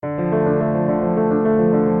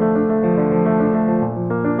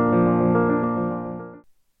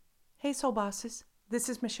Hey Soul Bosses, this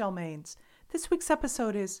is Michelle Maines. This week's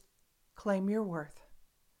episode is Claim Your Worth.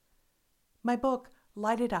 My book,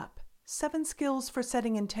 Light It Up, 7 Skills for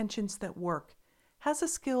Setting Intentions That Work, has a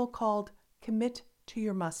skill called Commit to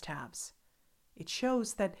Your Must-Haves. It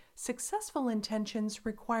shows that successful intentions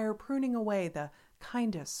require pruning away the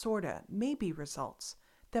kinda, sorta, maybe results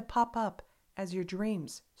that pop up as your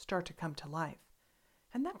dreams start to come to life.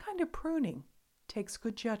 And that kind of pruning takes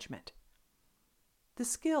good judgment. The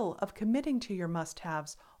skill of committing to your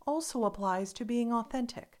must-haves also applies to being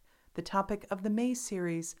authentic, the topic of the May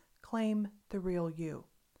series, Claim the Real You.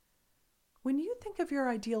 When you think of your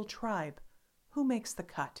ideal tribe, who makes the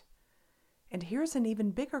cut? And here's an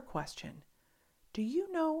even bigger question. Do you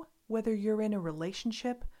know whether you're in a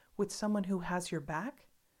relationship with someone who has your back?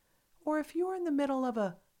 Or if you're in the middle of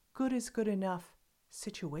a good is good enough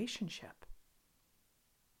situationship?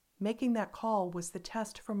 Making that call was the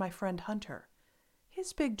test for my friend Hunter.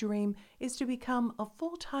 His big dream is to become a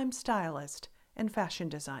full-time stylist and fashion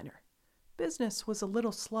designer. Business was a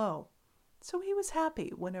little slow, so he was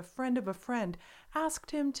happy when a friend of a friend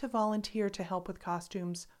asked him to volunteer to help with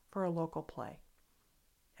costumes for a local play.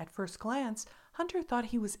 At first glance, Hunter thought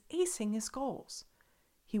he was acing his goals.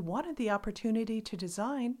 He wanted the opportunity to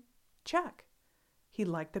design. Check. He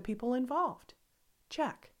liked the people involved.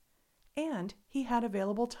 Check. And he had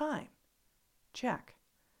available time. Check.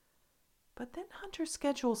 But then Hunter's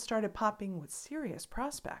schedule started popping with serious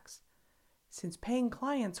prospects. Since paying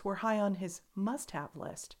clients were high on his must-have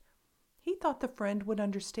list, he thought the friend would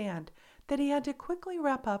understand that he had to quickly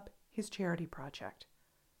wrap up his charity project.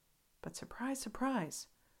 But surprise, surprise,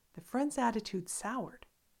 the friend's attitude soured,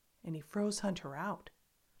 and he froze Hunter out.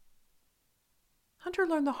 Hunter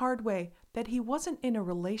learned the hard way that he wasn't in a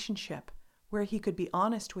relationship where he could be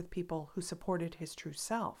honest with people who supported his true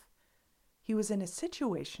self. He was in a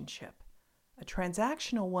situationship, a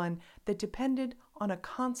transactional one that depended on a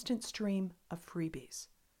constant stream of freebies.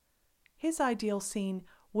 His ideal scene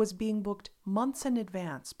was being booked months in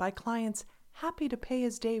advance by clients happy to pay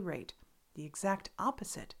his day rate, the exact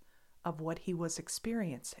opposite of what he was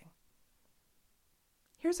experiencing.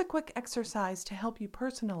 Here's a quick exercise to help you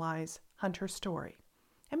personalize Hunter's story.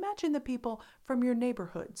 Imagine the people from your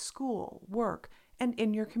neighborhood, school, work, and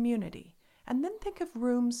in your community, and then think of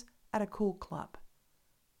rooms at a cool club.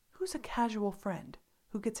 Who's a casual friend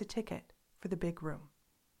who gets a ticket for the big room?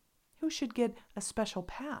 Who should get a special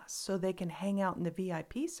pass so they can hang out in the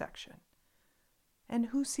VIP section? And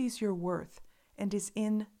who sees your worth and is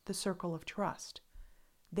in the circle of trust?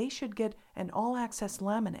 They should get an all-access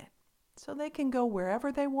laminate so they can go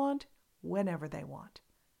wherever they want, whenever they want.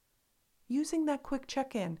 Using that quick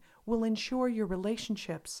check-in will ensure your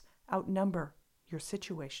relationships outnumber your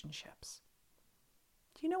situationships.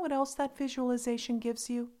 Do you know what else that visualization gives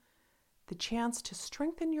you? The chance to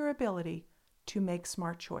strengthen your ability to make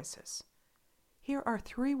smart choices. Here are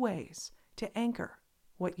 3 ways to anchor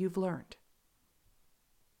what you've learned.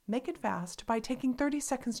 Make it fast by taking 30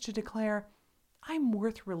 seconds to declare, I'm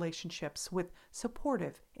worth relationships with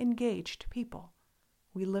supportive, engaged people.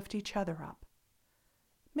 We lift each other up.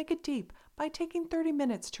 Make it deep by taking 30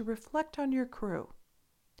 minutes to reflect on your crew.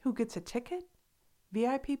 Who gets a ticket,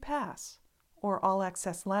 VIP pass, or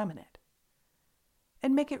all-access laminate?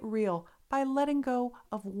 And make it real by letting go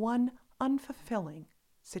of one unfulfilling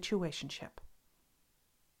situationship.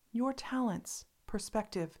 Your talents,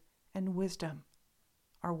 perspective, and wisdom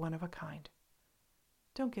are one of a kind.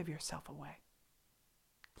 Don't give yourself away.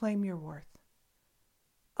 Claim your worth.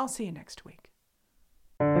 I'll see you next week.